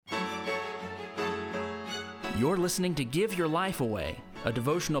You're listening to Give Your Life Away, a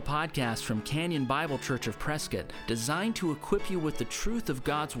devotional podcast from Canyon Bible Church of Prescott, designed to equip you with the truth of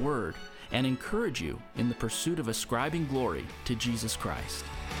God's Word and encourage you in the pursuit of ascribing glory to Jesus Christ.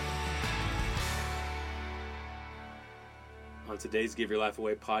 On today's Give Your Life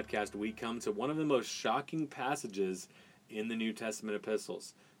Away podcast, we come to one of the most shocking passages in the New Testament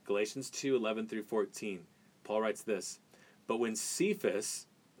epistles, Galatians 2:11 through 14. Paul writes this, "But when Cephas,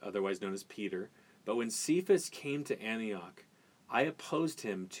 otherwise known as Peter, came to Antioch, I opposed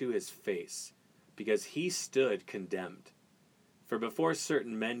him to his face, because he stood condemned. For before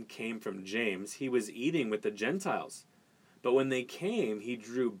certain men came from James, he was eating with the Gentiles. But when they came, he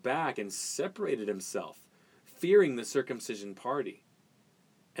drew back and separated himself, fearing the circumcision party.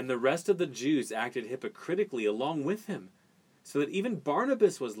 And the rest of the Jews acted hypocritically along with him, so that even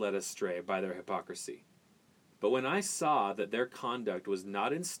Barnabas was led astray by their hypocrisy. But when I saw that their conduct was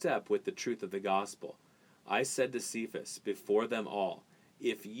not in step with the truth of the gospel, I said to Cephas before them all,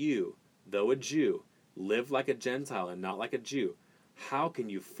 if you, though a Jew, live like a Gentile and not like a Jew, how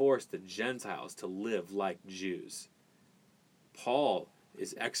can you force the Gentiles to live like Jews?" Paul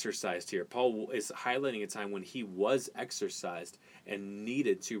is exercised here. Paul is highlighting a time when he was exercised and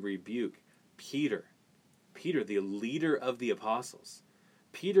needed to rebuke Peter, the leader of the apostles.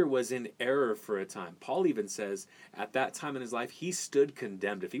 Peter was in error for a time. Paul even says at that time in his life, he stood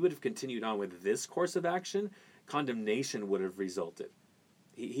condemned. If he would have continued on with this course of action, condemnation would have resulted.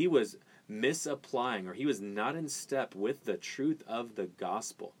 He was misapplying, or he was not in step with the truth of the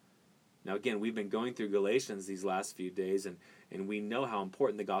gospel. Now again, we've been going through Galatians these last few days, and we know how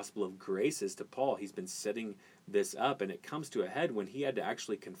important the gospel of grace is to Paul. He's been setting this up, and it comes to a head when he had to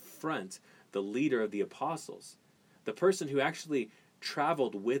actually confront the leader of the apostles, the person who actually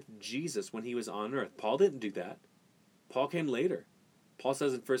traveled with Jesus when he was on earth. Paul didn't do that. Paul came later. Paul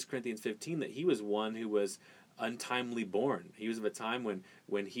says in 1 Corinthians 15 that he was one who was untimely born. He was of a time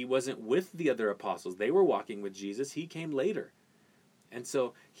when he wasn't with the other apostles. They were walking with Jesus. He came later. And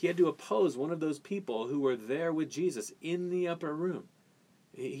so he had to oppose one of those people who were there with Jesus in the upper room.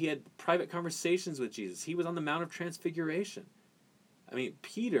 He had private conversations with Jesus. He was on the Mount of Transfiguration. I mean,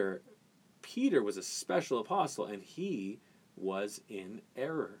 Peter was a special apostle, and he was in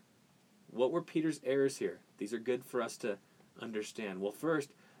error. What were Peter's errors here? These are good for us to understand. Well,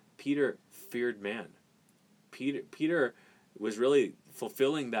 first, Peter feared man. Peter was really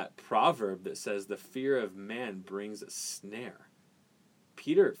fulfilling that proverb that says the fear of man brings a snare.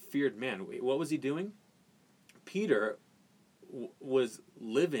 Peter feared man. What was he doing? Peter was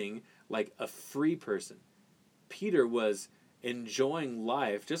living like a free person. Peter was enjoying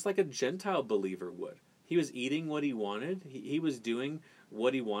life just like a Gentile believer would. He was eating what he wanted. He was doing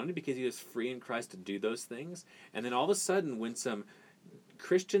what he wanted because he was free in Christ to do those things. And then all of a sudden, when some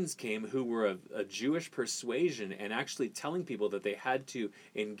Christians came who were of a Jewish persuasion and actually telling people that they had to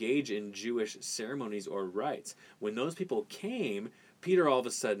engage in Jewish ceremonies or rites, when those people came, Peter all of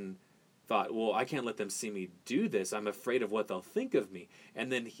a sudden thought, well, I can't let them see me do this. I'm afraid of what they'll think of me.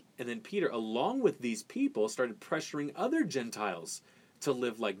 And then Peter, along with these people, started pressuring other Gentiles to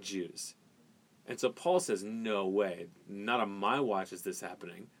live like Jews. And so Paul says, no way, not on my watch is this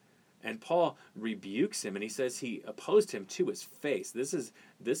happening. And Paul rebukes him, and he says he opposed him to his face. This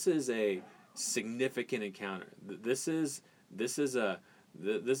is a significant encounter. This is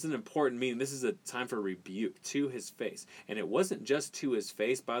an important meeting. This is a time for rebuke to his face. And it wasn't just to his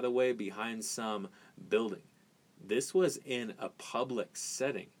face, by the way, behind some building. This was in a public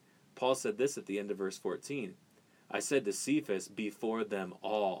setting. Paul said this at the end of verse 14. I said to Cephas before them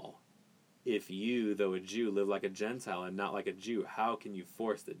all, if you, though a Jew, live like a Gentile and not like a Jew, how can you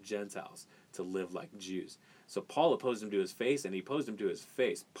force the Gentiles to live like Jews? So Paul opposed him to his face, and he opposed him to his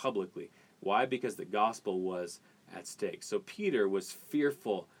face publicly. Why? Because the gospel was at stake. So Peter was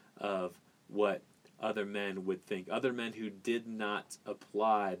fearful of what other men would think, other men who did not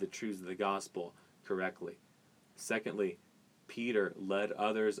apply the truths of the gospel correctly. Secondly, Peter led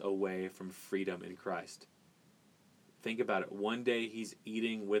others away from freedom in Christ. Think about it. One day he's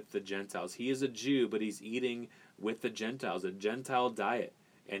eating with the Gentiles. He is a Jew, but he's eating with the Gentiles, a Gentile diet,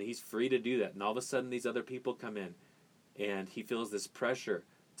 and he's free to do that. And all of a sudden these other people come in, and he feels this pressure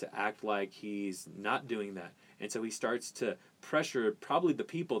to act like he's not doing that. And so he starts to pressure probably the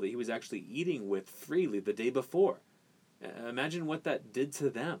people that he was actually eating with freely the day before. Imagine what that did to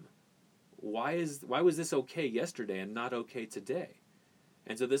them. Why was this okay yesterday and not okay today?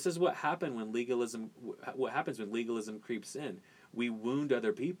 And so this is what happens when legalism creeps in. We wound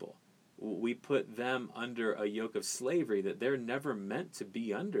other people. We put them under a yoke of slavery that they're never meant to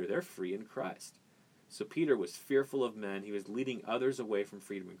be under. They're free in Christ. So Peter was fearful of men, he was leading others away from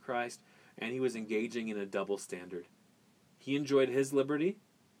freedom in Christ, and he was engaging in a double standard. He enjoyed his liberty,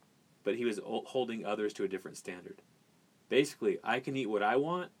 but he was holding others to a different standard. Basically, I can eat what I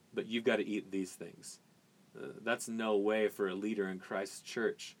want, but you've got to eat these things. That's no way for a leader in Christ's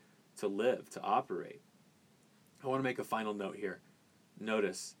church to live, to operate. I want to make a final note here.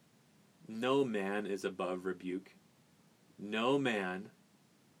 Notice, no man is above rebuke. No man,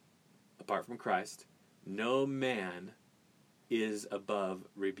 apart from Christ, no man is above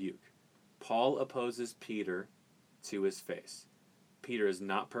rebuke. Paul opposes Peter to his face. Peter is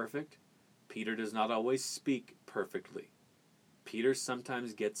not perfect. Peter does not always speak perfectly. Peter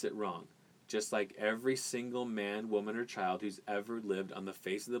sometimes gets it wrong, just like every single man, woman, or child who's ever lived on the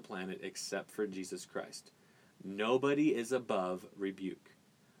face of the planet except for Jesus Christ. Nobody is above rebuke.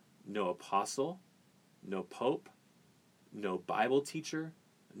 No apostle, no pope, no Bible teacher,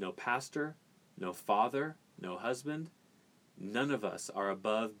 no pastor, no father, no husband. None of us are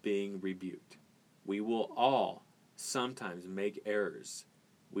above being rebuked. We will all sometimes make errors.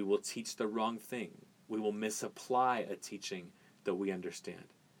 We will teach the wrong thing. We will misapply a teaching that we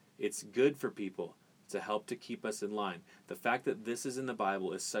understand. It's good for people to help to keep us in line. The fact that this is in the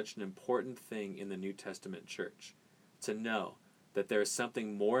Bible is such an important thing in the New Testament church. To know that there is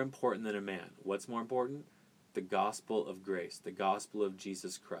something more important than a man. What's more important? The gospel of grace, the gospel of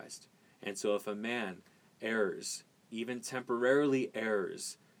Jesus Christ. And so if a man errs, even temporarily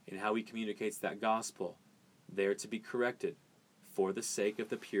errs in how he communicates that gospel, they are to be corrected for the sake of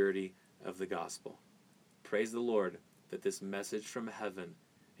the purity of the gospel. Praise the Lord that this message from heaven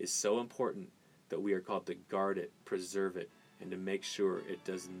is so important that we are called to guard it, preserve it, and to make sure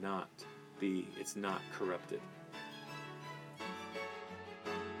it's not corrupted.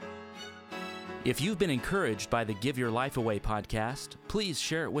 If you've been encouraged by the Give Your Life Away podcast, please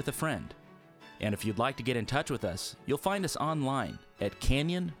share it with a friend. And if you'd like to get in touch with us, you'll find us online at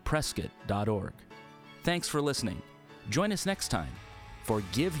canyonprescott.org. Thanks for listening. Join us next time for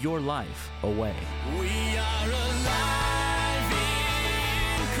Give Your Life Away. We are